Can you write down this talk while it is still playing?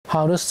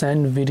How to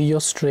send video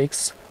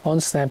streaks on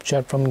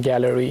Snapchat from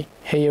gallery.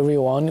 Hey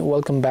everyone,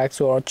 welcome back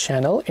to our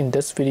channel. In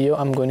this video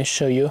I'm going to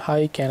show you how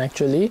you can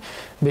actually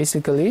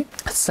basically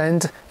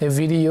send a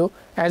video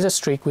as a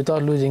streak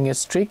without losing a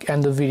streak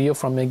and the video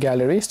from a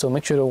gallery. So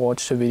make sure to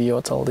watch the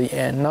video till the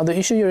end. Now the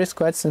issue here is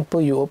quite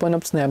simple. You open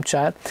up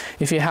Snapchat.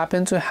 If you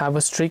happen to have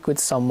a streak with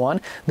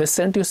someone, they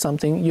sent you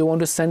something, you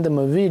want to send them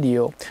a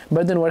video,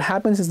 but then what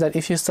happens is that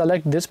if you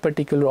select this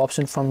particular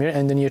option from here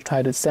and then you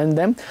try to send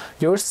them,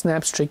 your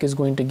snap streak is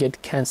going to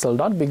get cancelled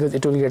out because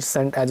it will get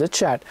sent as a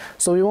chat.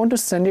 So we want to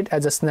send it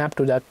as a snap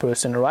to that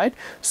person, right?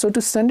 So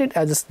to send it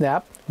as a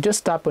snap,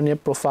 just tap on your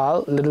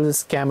profile,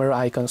 this camera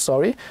icon,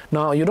 sorry.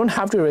 Now you don't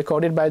have to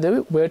record it, by the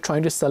way. We're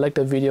trying to select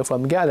a video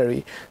from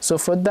gallery. So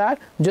for that,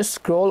 just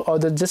scroll or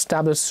just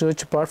tap the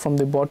search bar from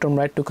the bottom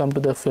right to come to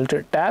the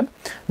filter tab.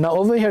 Now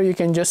over here you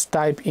can just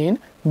type in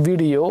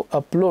video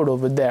upload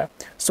over there.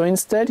 So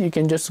instead you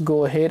can just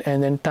go ahead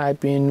and then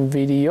type in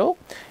video,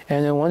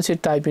 and then once you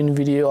type in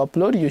video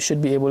upload, you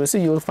should be able to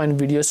see, you will find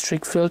video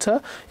streak filter.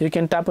 You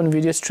can tap on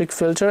video streak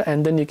filter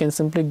and then you can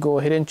simply go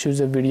ahead and choose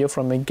a video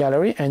from a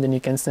gallery, and then you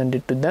can send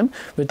it to them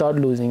without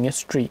losing a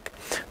streak.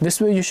 This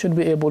way you should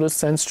be able to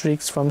send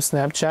streaks from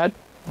Snapchat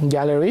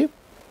gallery.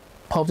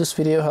 Hope this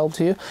video helped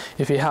you.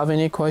 If you have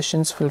any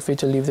questions, feel free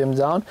to leave them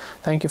down.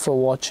 Thank you for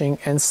watching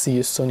and see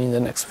you soon in the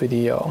next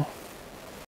video.